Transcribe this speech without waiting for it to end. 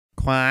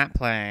quiet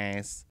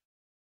place.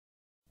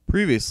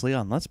 Previously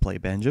on Let's Play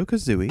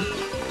BanjoKazooie.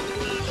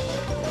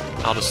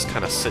 I'll just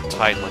kind of sit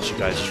tight and let you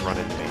guys just run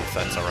into me if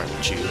that's alright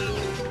with you.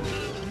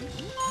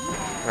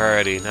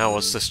 Alrighty, now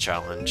what's this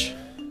challenge?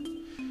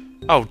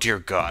 Oh dear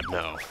God,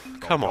 no.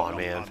 Come on,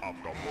 man. Come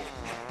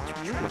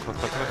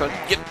on.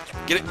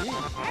 Get it.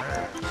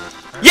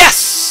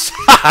 Yes!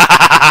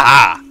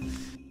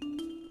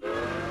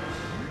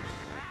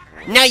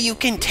 Now you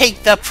can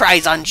take the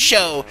prize on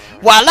show,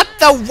 while up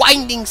the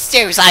winding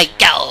stairs I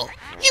go.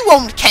 You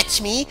won't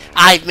catch me,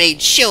 I've made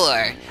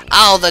sure.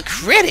 All the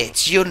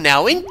credits you'll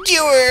now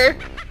endure.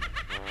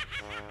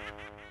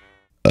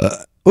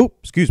 Oh,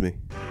 excuse me.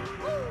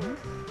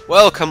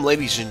 Welcome,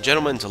 ladies and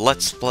gentlemen, to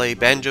Let's Play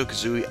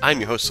BanjoKazooie. I'm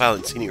your host,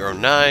 Silent Senior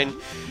 09,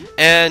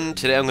 and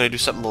today I'm going to do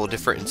something a little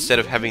different. Instead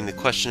of having the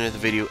question of the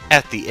video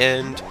at the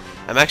end,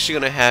 I'm actually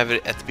going to have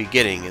it at the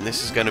beginning, and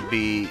this is going to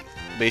be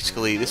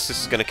basically, this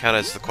is going to count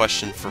as the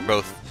question for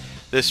both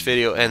this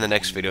video and the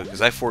next video,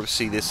 because I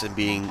foresee this in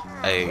being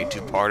a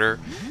two-parter,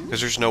 because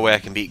there's no way I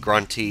can beat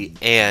Grunty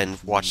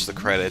and watch the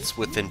credits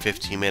within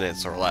 15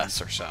 minutes or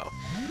less or so.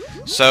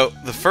 So,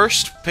 the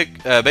first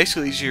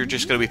basically these are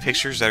just going to be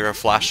pictures that are going to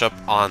flash up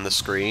on the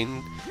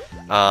screen.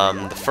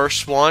 The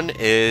first one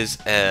is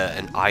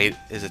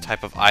a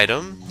type of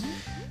item,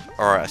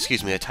 or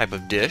excuse me, a type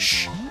of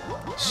dish.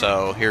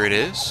 So, here it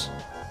is.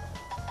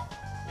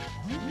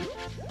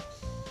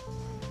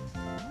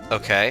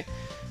 Okay,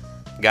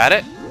 got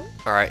it?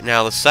 Alright,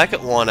 now the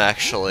second one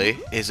actually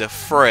is a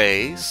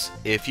phrase.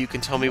 If you can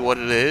tell me what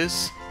it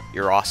is,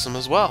 you're awesome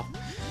as well.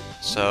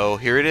 So,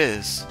 here it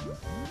is.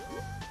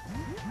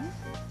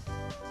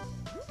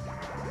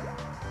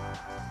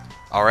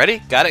 Already?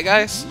 Got it,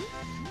 guys?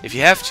 If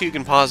you have to, you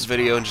can pause the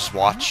video and just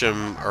write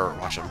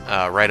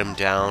them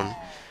down.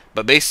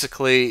 But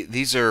basically,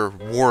 these are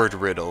word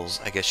riddles,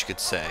 I guess you could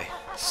say.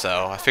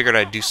 So, I figured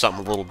I'd do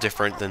something a little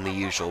different than the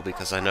usual,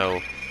 because I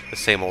know the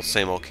same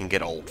old can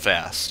get old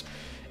fast.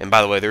 And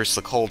by the way, there's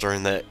the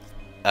cauldron that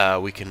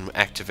we can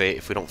activate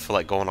if we don't feel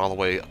like going all the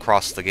way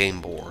across the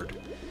game board.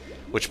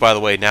 Which, by the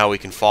way, now we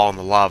can fall in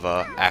the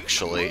lava,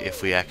 actually,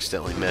 if we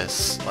accidentally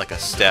miss, like, a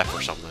step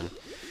or something.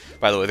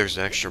 By the way, there's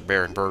an extra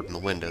barren bird in the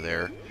window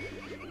there.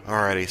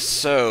 Alrighty,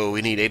 so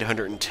we need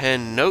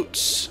 810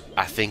 notes.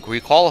 I think we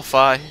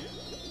qualify.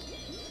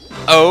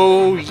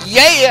 Oh,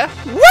 yeah!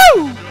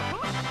 Woo!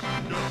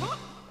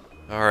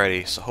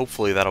 Alrighty, so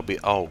hopefully that'll be...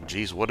 Oh,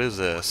 geez, what is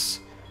this?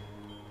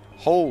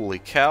 Holy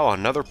cow,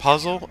 another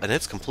puzzle, and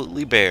it's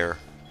completely bare.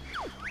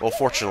 Well,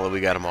 fortunately, we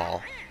got them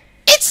all.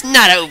 It's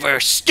not over,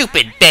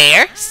 stupid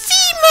bear.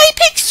 See my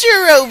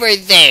picture over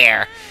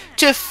there.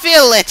 To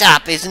fill it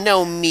up is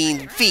no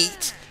mean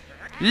feat.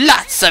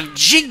 Lots of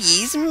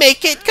jiggies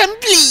make it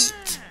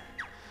complete.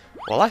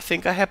 Well, I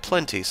think I have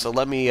plenty, so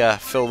let me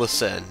fill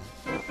this in.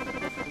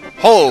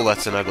 Oh,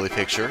 that's an ugly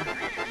picture.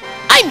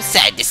 I'm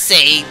sad to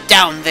say,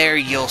 down there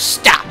you'll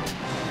stop.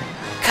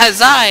 'Cause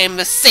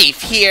I'm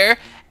safe here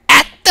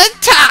at the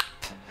top.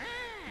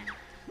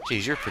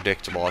 Geez, you're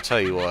predictable, I'll tell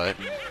you what.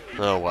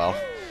 Oh, well.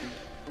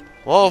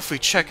 Well, if we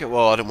check it...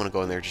 Well, I don't want to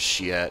go in there just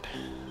yet.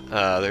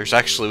 There's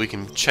actually... We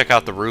can check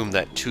out the room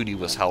that Tootie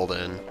was held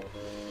in.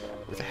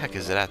 Where the heck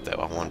is it at, though,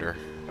 I wonder?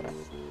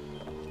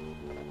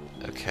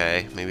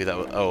 Okay, maybe that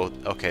was... Oh,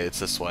 okay, it's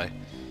this way.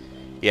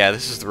 Yeah,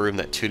 this is the room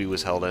that Tootie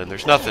was held in.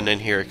 There's nothing in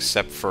here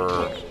except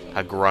for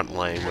a grunt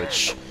lane,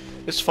 which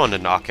is fun to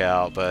knock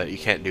out, but you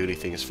can't do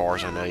anything as far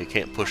as I know. You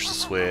can't push the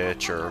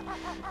switch or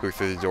go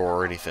through the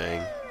door or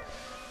anything.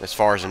 As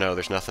far as I know,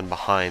 there's nothing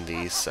behind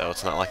these, so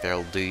it's not like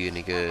they'll do you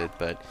any good,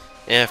 but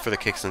for the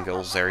kicks and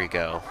giggles, there you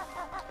go.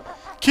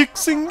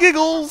 Kicks and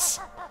giggles!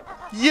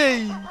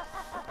 Yay!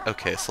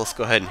 Okay, so let's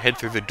go ahead and head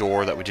through the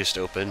door that we just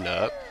opened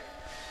up.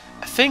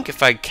 I think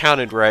if I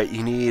counted right,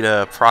 you need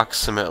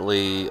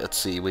approximately, let's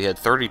see, we had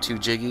 32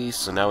 jiggies,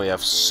 so now we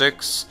have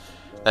 6.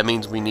 That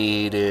means we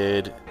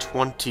needed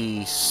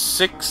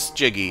 26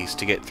 jiggies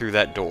to get through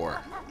that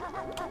door.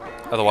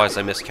 Otherwise,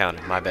 I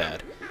miscounted, my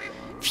bad.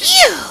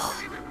 Phew!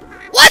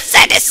 What's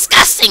that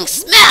disgusting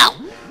smell?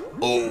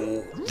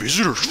 Oh,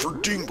 visitors for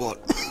Dingpot.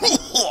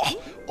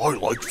 I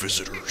like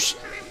visitors.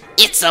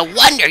 It's a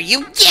wonder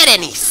you get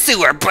any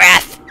sewer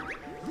breath.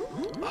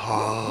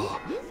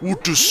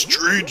 What does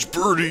strange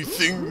birdie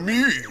thing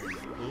mean?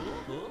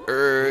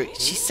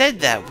 She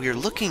said that we're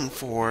looking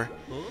for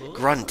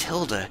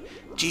Gruntilda.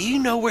 Do you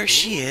know where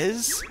she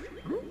is?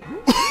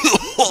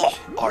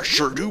 I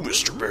sure do,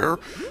 Mr. Bear.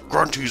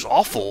 Grunty's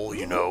awful,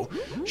 you know.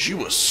 She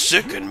was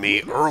sicking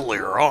me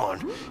earlier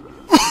on.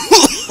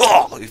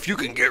 If you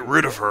can get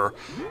rid of her,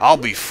 I'll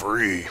be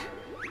free.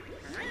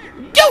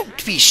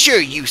 Don't be sure,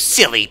 you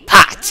silly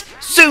pot.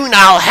 Soon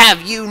I'll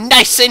have you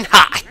nice and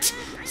hot.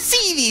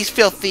 See these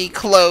filthy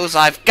clothes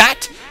I've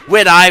got?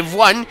 When I've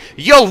won,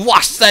 you'll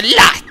wash the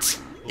lot.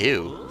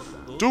 Ew.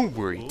 Don't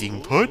worry,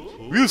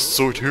 Dingpot. We'll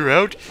sort her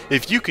out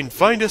if you can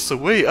find us a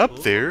way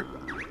up there.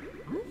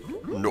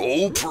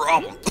 No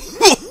problem.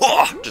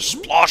 Just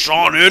splash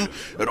on in,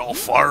 and I'll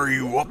fire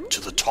you up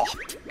to the top.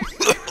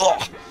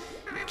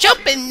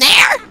 Jump in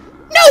there?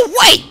 No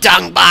way,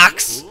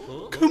 dungbox!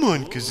 Come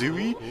on,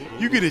 Kazooie.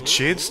 You get a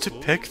chance to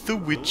peck the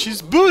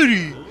witch's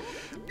body.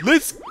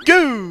 Let's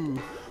go!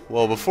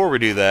 Well, before we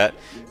do that,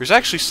 there's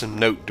actually some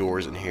note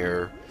doors in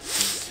here.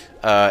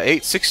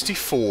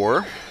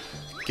 864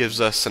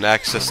 gives us an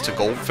access to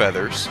gold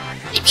feathers.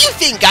 If you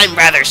think I'm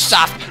rather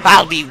soft,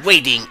 I'll be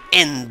waiting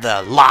in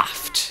the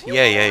loft.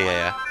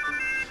 Yeah.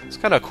 It's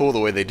kind of cool the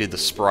way they did the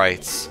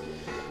sprites.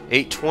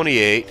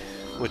 828,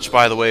 which,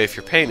 by the way, if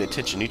you're paying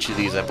attention, each of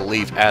these, I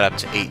believe, add up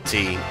to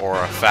 18,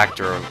 or a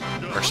factor of,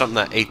 or something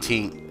that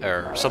 18,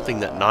 or something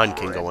that 9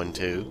 can go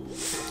into.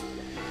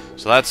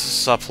 So that's a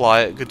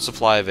supply, a good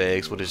supply of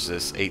eggs. What is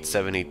this?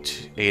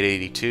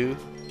 882.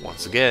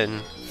 Once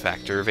again,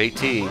 factor of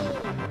 18.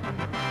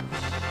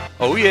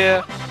 Oh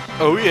yeah.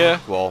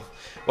 Well,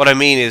 what I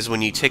mean is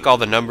when you take all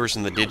the numbers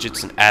and the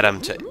digits and add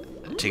them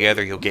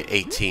together, you'll get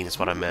 18. Is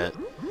what I meant.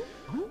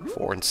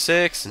 4 and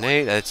 6 and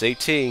 8. That's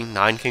 18.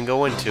 9 can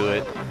go into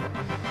it.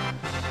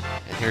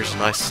 And here's a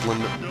nice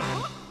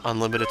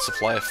unlimited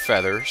supply of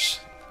feathers.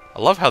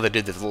 I love how they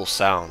did the little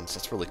sounds.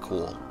 That's really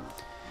cool.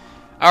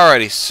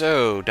 Alrighty,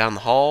 so down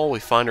the hall we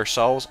find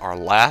ourselves our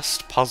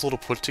last puzzle to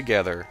put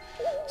together.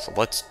 So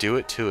let's do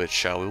it to it,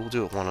 shall we? We'll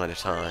do it one at a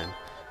time.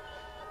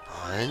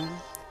 1,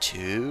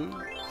 2,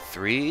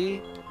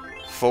 3,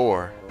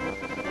 4.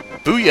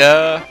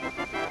 Booyah!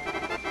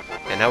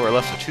 And now we're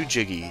left with 2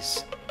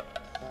 jiggies.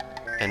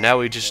 And now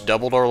we just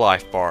doubled our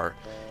life bar.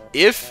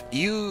 If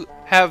you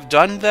have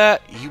done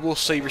that, you will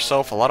save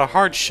yourself a lot of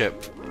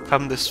hardship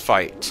come this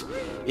fight.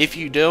 If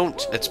you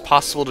don't, it's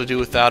possible to do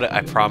without it,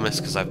 I promise,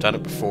 because I've done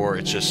it before.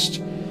 It's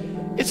a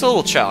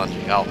little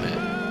challenging, I'll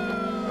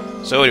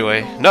admit. So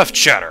anyway, enough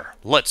chatter.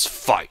 Let's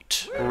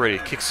fight. We're ready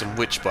to kick some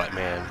witch butt,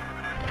 man.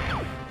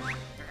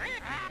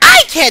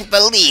 I can't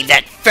believe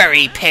that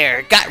furry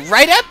pair got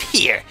right up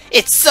here.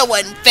 It's so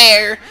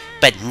unfair.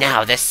 But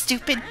now the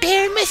stupid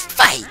bear must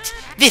fight.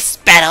 This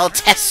battle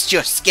tests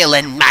your skill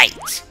and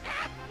might.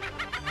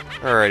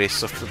 Alrighty,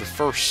 so for the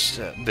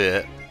first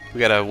bit, we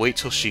gotta wait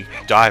till she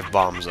dive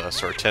bombs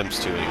us, or attempts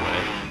to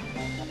anyway.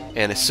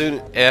 And as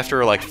soon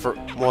after like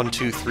 1,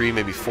 2, 3,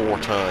 maybe 4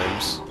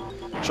 times,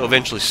 she'll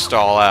eventually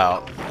stall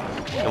out.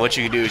 And what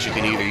you can do is you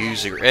can either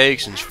use your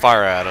eggs and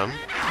fire at them,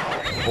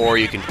 or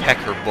you can peck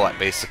her butt,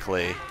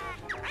 basically.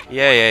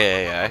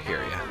 Yeah, I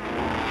hear ya.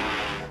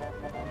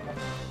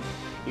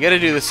 You gotta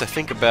do this, I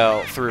think,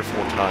 about 3 or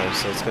 4 times,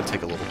 so it's gonna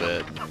take a little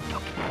bit.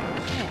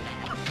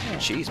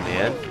 Jeez,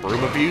 man.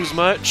 Broom abuse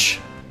much?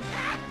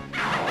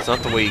 It's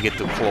not the way you get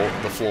the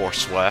floor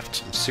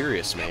swept. I'm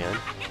serious, man.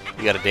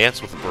 You gotta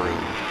dance with a broom.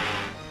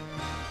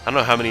 I don't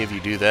know how many of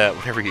you do that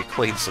whenever you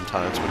clean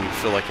sometimes, when you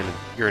feel like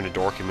you're in a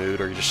dorky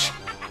mood, or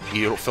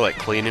you don't feel like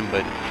cleaning,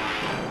 but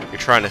you're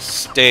trying to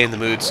stay in the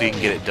mood so you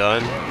can get it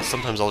done. And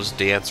sometimes I'll just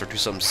dance or do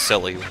something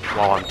silly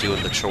while I'm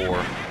doing the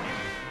chore.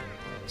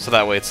 So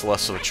that way it's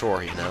less of a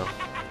chore, you know.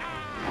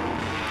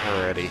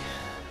 Alrighty.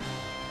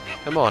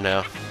 Come on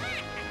now.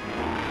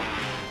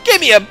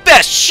 Give me a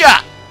best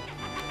shot.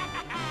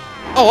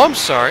 Oh, I'm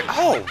sorry.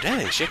 Oh,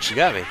 dang, she actually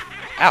got me.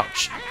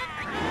 Ouch.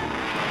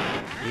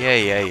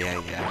 Yeah.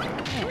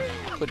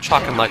 Quit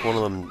talking like one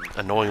of them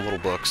annoying little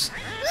books.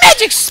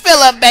 Magic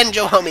spell up,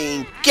 Banjo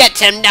homie. Get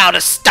him now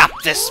to stop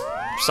this.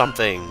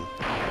 Something.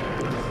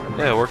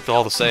 Yeah, it worked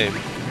all the same.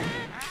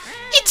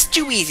 It's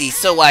too easy,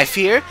 so I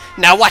fear.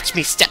 Now watch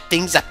me step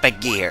things up a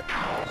gear.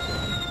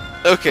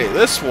 Okay,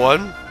 this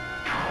one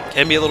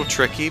can be a little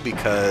tricky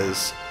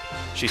because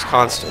she's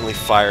constantly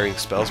firing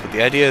spells, but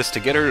the idea is to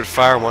get her to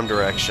fire in one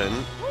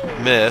direction,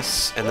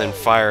 miss, and then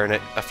fire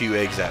a few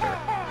eggs at her.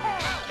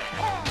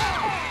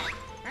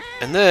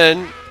 And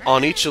then,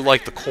 on each of,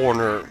 like, the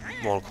corner,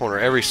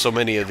 every so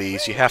many of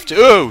these, you have to,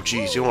 oh,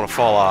 geez, you don't want to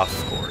fall off,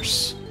 of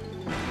course.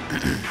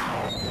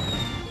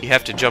 You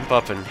have to jump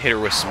up and hit her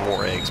with some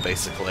more eggs,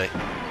 basically.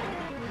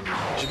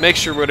 Just make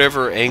sure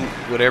whatever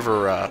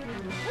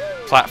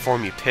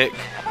platform you pick,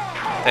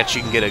 that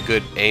you can get a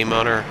good aim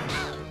on her.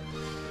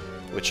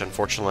 Which,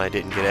 unfortunately, I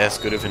didn't get as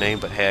good of an aim,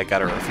 but hey, I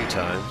got her a few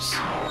times.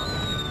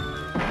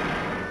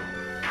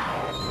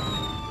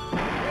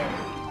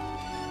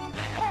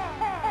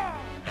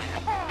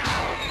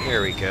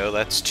 There we go,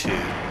 that's 2. I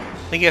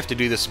think you have to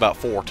do this about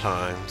 4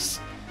 times.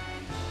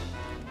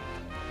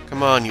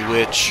 Come on, you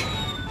witch.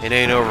 It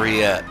ain't over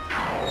yet.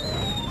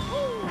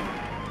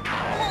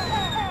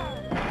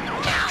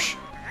 Ouch.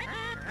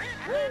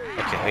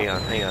 Okay, hang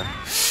on.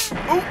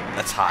 Oh,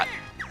 that's hot.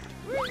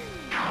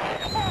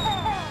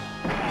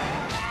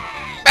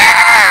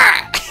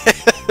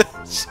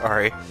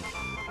 Sorry.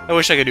 I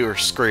wish I could do her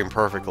scream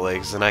perfectly,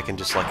 because then I can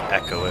just, like,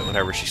 echo it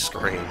whenever she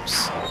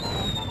screams.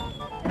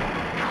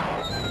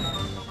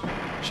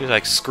 She's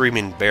like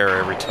screaming bear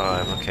every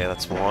time. Okay,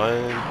 that's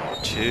 1,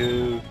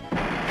 2,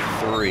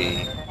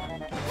 3,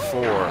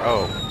 4.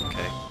 Oh,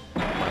 okay.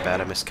 My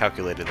bad, I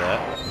miscalculated that.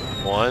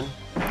 1,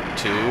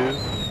 2,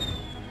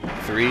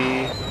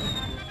 3,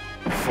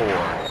 4.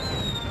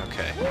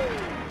 Okay.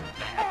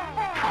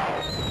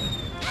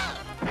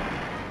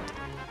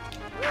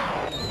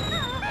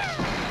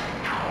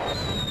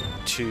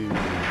 Two,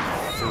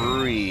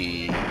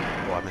 3.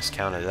 Oh, I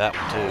miscounted that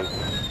one too.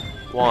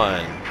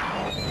 1,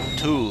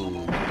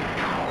 2,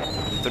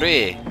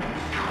 3,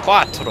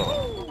 4.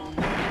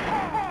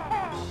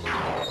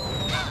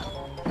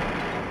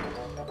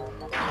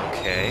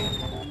 Okay.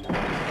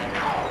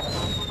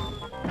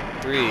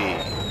 3.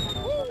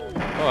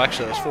 Oh,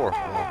 actually, that's 4.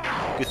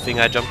 Well, good thing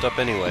I jumped up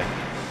anyway.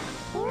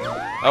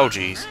 Oh,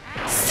 jeez.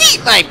 See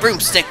my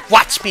broomstick,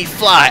 watch me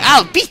fly.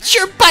 I'll beat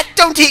your butt,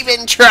 don't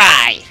even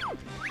try.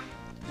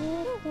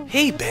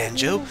 Hey,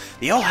 Banjo,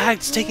 the old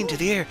hag's taken to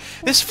the air.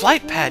 This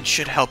flight pad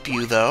should help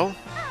you, though.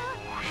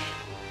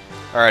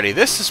 Alrighty,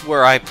 this is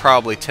where I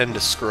probably tend to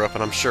screw up,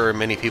 and I'm sure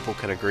many people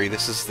can agree.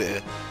 This is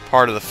the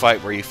part of the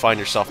fight where you find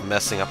yourself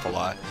messing up a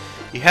lot.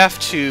 You have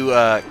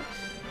to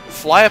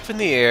fly up in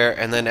the air,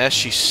 and then as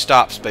she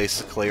stops,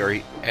 basically, or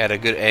at a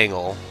good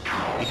angle,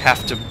 you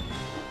have to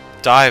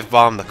dive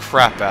bomb the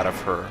crap out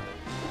of her.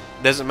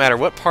 It doesn't matter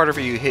what part of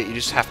her you hit, you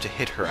just have to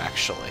hit her,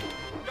 actually.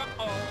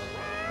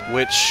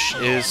 Which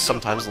is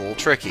sometimes a little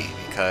tricky,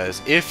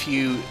 because if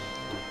you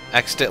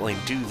accidentally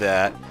do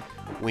that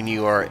when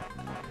you are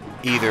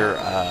either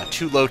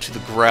too low to the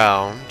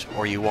ground,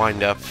 or you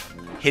wind up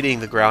hitting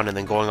the ground and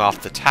then going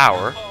off the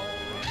tower,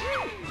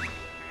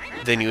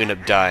 then you end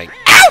up dying.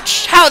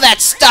 Ouch! How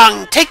that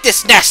stung! Take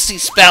this nasty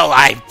spell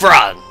I've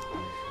brung!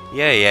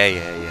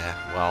 Yeah.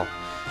 Well,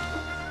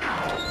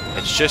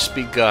 it's just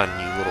begun,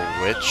 you little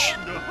witch.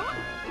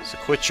 So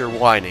quit your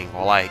whining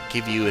while I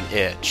give you an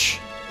itch.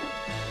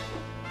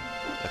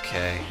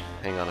 Okay,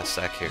 hang on a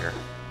sec here.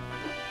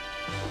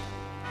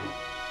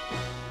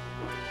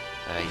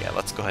 Yeah,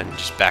 let's go ahead and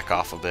just back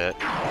off a bit.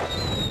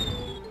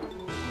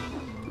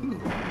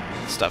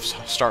 Stuff's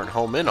starting to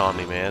home in on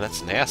me, man.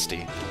 That's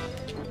nasty.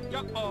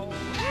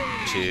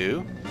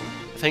 2.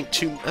 I think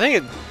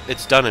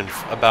it's done in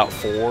about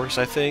 4s,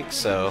 I think,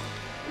 so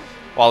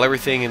while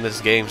everything in this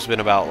game's been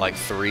about like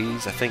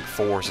 3s, I think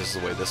 4s is the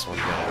way this one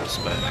goes,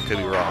 but I could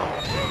be wrong.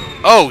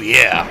 Oh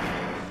yeah!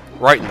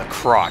 Right in the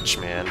crotch,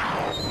 man.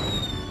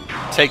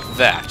 Take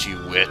that, you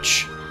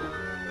witch.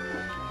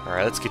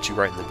 Alright, let's get you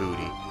right in the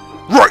booty.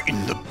 Right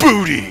in the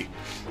booty!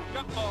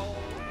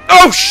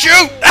 Oh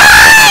shoot!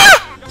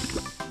 Ah!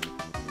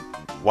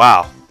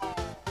 Wow.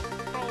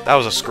 That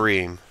was a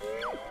scream.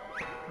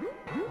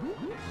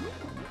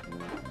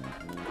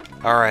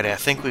 Alright, I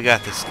think we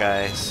got this,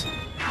 guys.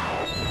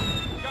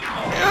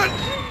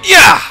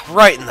 Yeah!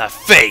 Right in the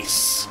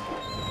face!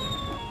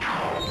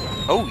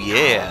 Oh,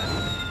 yeah.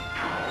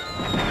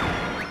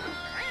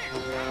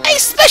 A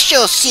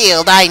special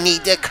shield I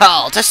need to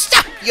call to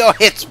stop your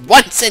hits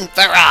once and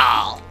for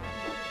all!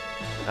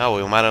 Oh,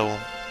 we might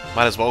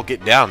as well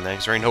get down then,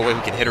 because there ain't no way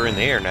we can hit her in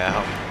the air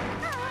now.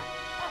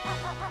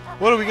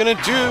 What are we gonna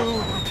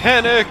do?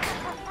 Panic!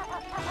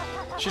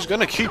 She's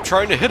gonna keep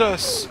trying to hit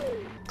us.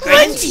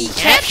 Grunty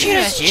captured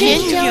us,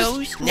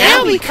 Jinjos!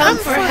 Now we come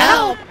for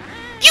help!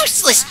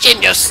 Useless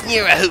Jinjo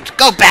sneer-a-hoot!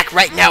 Go back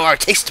right now or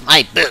taste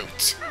my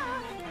boot!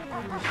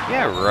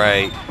 Yeah,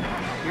 right.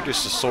 You're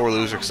just a sore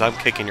loser because I'm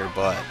kicking your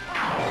butt.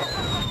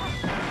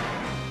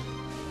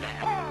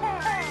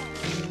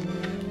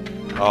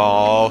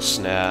 Oh,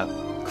 snap.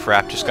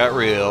 Crap just got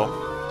real.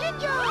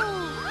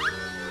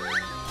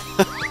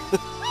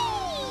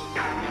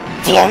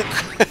 Flunk!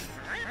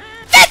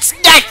 That's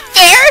not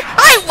fair!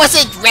 I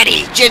wasn't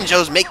ready!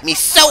 Jinjos make me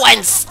so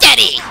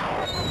unsteady!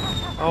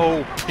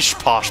 Oh,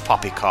 pish-posh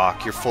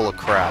poppycock, you're full of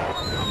crap.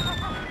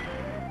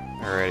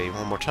 Alrighty,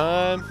 one more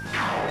time.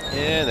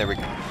 And there we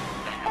go.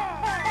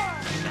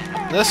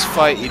 This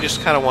fight, you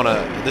just kind of want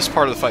to... This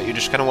part of the fight, you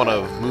just kind of want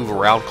to move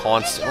around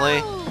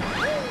constantly.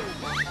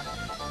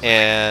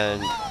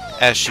 And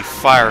as she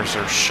fires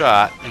her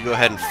shot, you go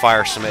ahead and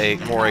fire some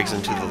more eggs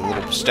into the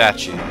little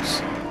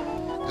statues.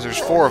 Because there's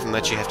 4 of them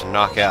that you have to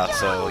knock out,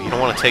 so you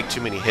don't want to take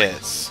too many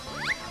hits.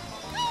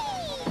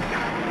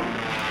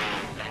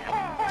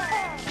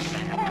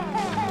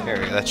 There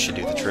we go, that should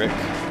do the trick.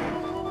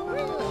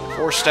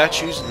 4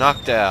 statues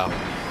knocked out.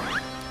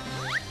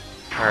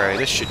 Alright,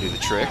 this should do the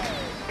trick.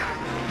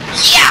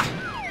 Yeah!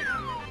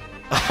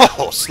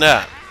 Oh,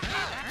 snap.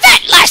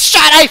 That last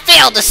shot I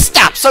failed to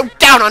stop, so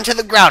down onto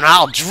the ground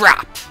I'll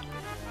drop!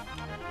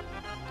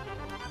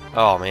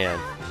 Oh, man.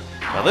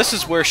 Now, this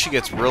is where she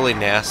gets really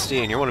nasty,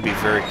 and you want to be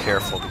very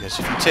careful, because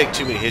if you take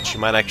too many hits, you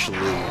might actually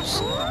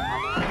lose.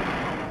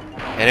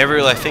 And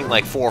every, I think,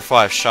 like 4 or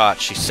 5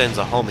 shots, she sends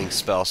a homing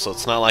spell, so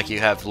it's not like you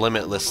have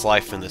limitless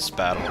life in this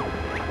battle.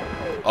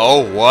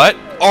 Oh, what?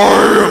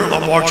 I am the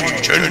mighty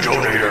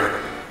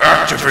Jinjonator.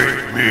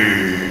 Activate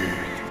me.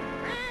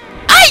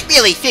 I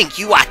really think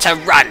you ought to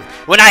run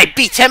when I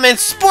beat him and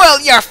spoil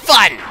your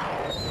fun!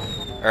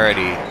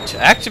 Alrighty, to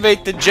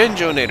activate the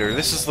Jinjonator,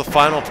 this is the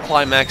final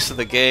climax of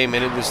the game,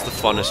 and it is the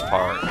funnest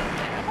part.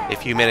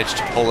 If you manage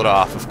to pull it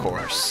off, of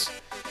course.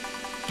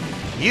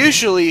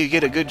 Usually you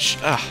get a good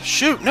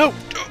shoot, no!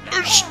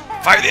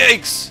 Fire the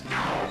eggs!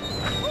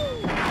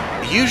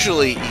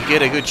 Usually you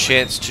get a good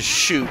chance to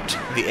shoot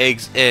the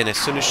eggs in as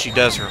soon as she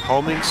does her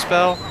homing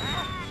spell.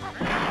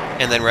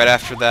 And then right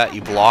after that,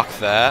 you block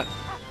that.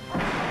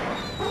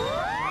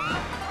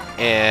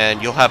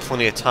 And you'll have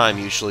plenty of time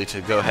usually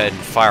to go ahead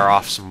and fire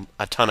off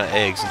a ton of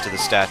eggs into the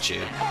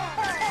statue.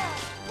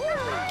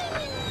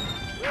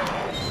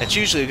 It's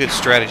usually a good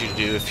strategy to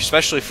do,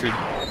 especially if you're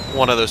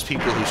one of those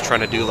people who's trying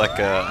to do like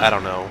a, I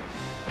don't know,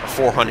 a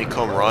 4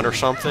 honeycomb run or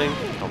something.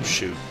 Oh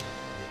shoot.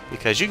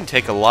 Because you can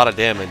take a lot of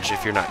damage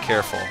if you're not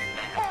careful.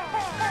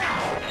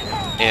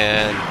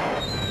 And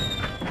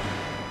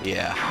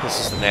yeah, this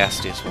is the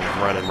nastiest one,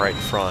 running right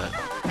in front.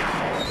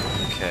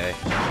 Okay.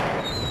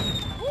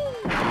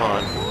 Come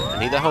on. I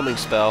need that homing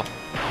spell.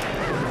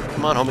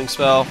 Come on, homing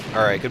spell.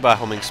 Alright, goodbye,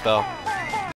 homing spell.